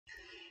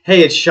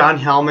Hey, it's Sean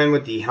Hellmann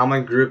with the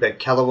Hellmann Group at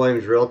Keller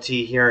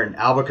Realty here in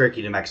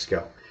Albuquerque, New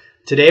Mexico.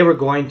 Today we're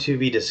going to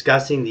be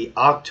discussing the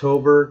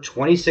October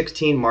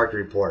 2016 market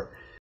report.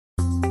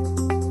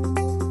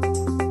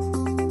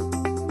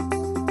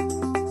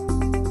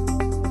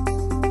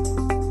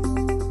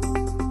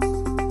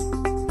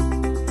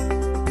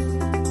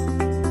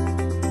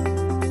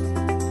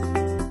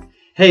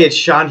 Hey, it's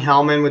Sean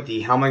Hellmann with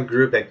the Hellmann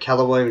Group at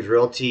Keller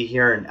Realty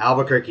here in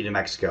Albuquerque, New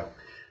Mexico.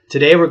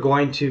 Today we're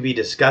going to be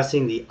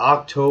discussing the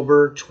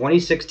October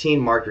 2016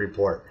 market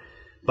report.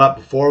 But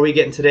before we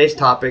get into today's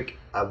topic,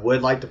 I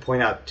would like to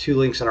point out two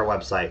links on our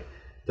website.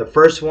 The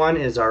first one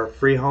is our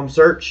free home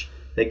search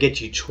that gets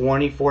you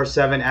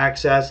 24/7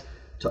 access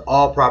to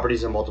all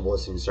properties and multiple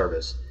listing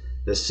service.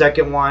 The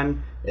second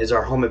one is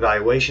our home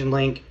evaluation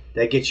link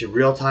that gets you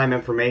real-time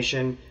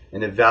information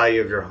and the value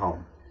of your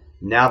home.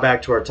 Now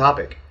back to our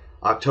topic.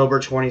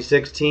 October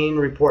 2016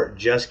 report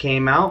just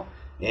came out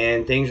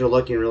and things are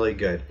looking really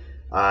good.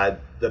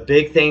 The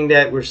big thing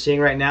that we're seeing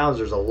right now is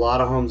there's a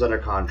lot of homes under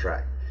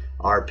contract.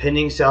 Our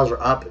pending sales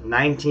are up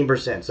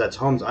 19%. So that's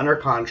homes under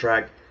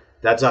contract.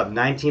 That's up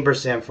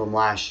 19% from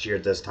last year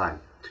at this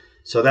time.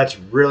 So that's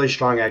really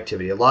strong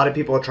activity. A lot of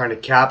people are trying to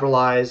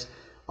capitalize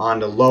on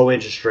the low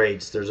interest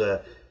rates. There's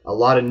a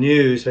lot of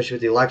news, especially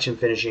with the election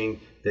finishing,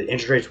 that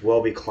interest rates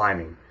will be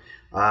climbing.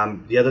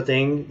 The other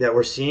thing that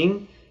we're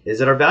seeing is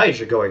that our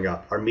values are going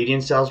up. Our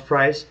median sales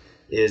price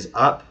is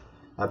up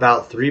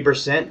about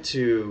 3%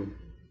 to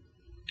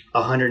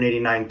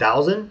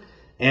 $189,000,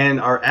 and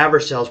our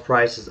average sales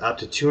price is up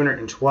to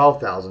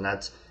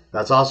 $212,000.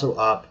 That's also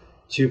up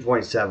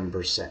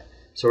 2.7%.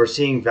 So we're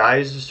seeing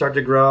values start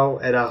to grow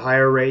at a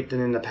higher rate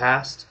than in the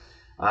past.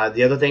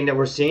 The other thing that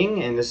we're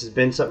seeing, and this has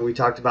been something we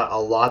talked about a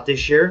lot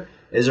this year,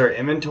 is our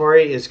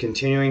inventory is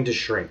continuing to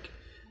shrink.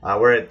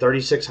 We're at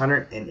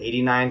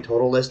 3,689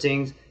 total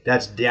listings.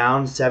 That's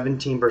down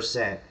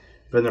 17%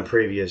 from the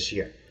previous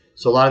year.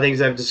 So a lot of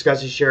things I've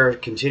discussed this year are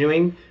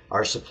continuing.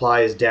 Our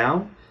supply is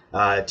down,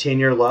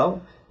 10-year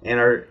low, and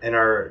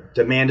our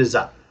demand is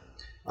up.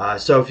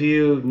 So if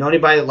you know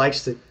anybody that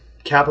likes to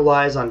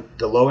capitalize on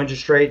the low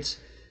interest rates,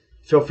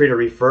 feel free to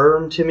refer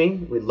them to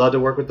me. We'd love to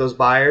work with those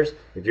buyers.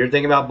 If you're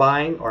thinking about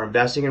buying or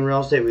investing in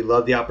real estate, we'd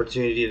love the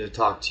opportunity to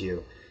talk to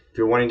you. If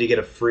you're wanting to get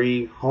a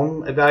free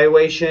home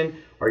evaluation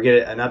or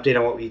get an update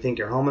on what you think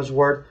your home is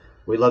worth,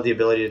 we'd love the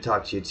ability to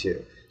talk to you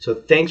too. So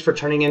thanks for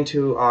turning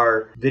into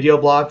our video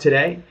blog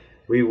today.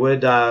 We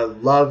would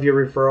love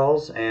your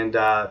referrals and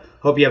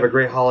hope you have a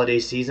great holiday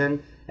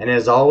season. And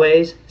as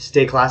always,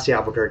 stay classy,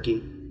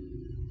 Albuquerque.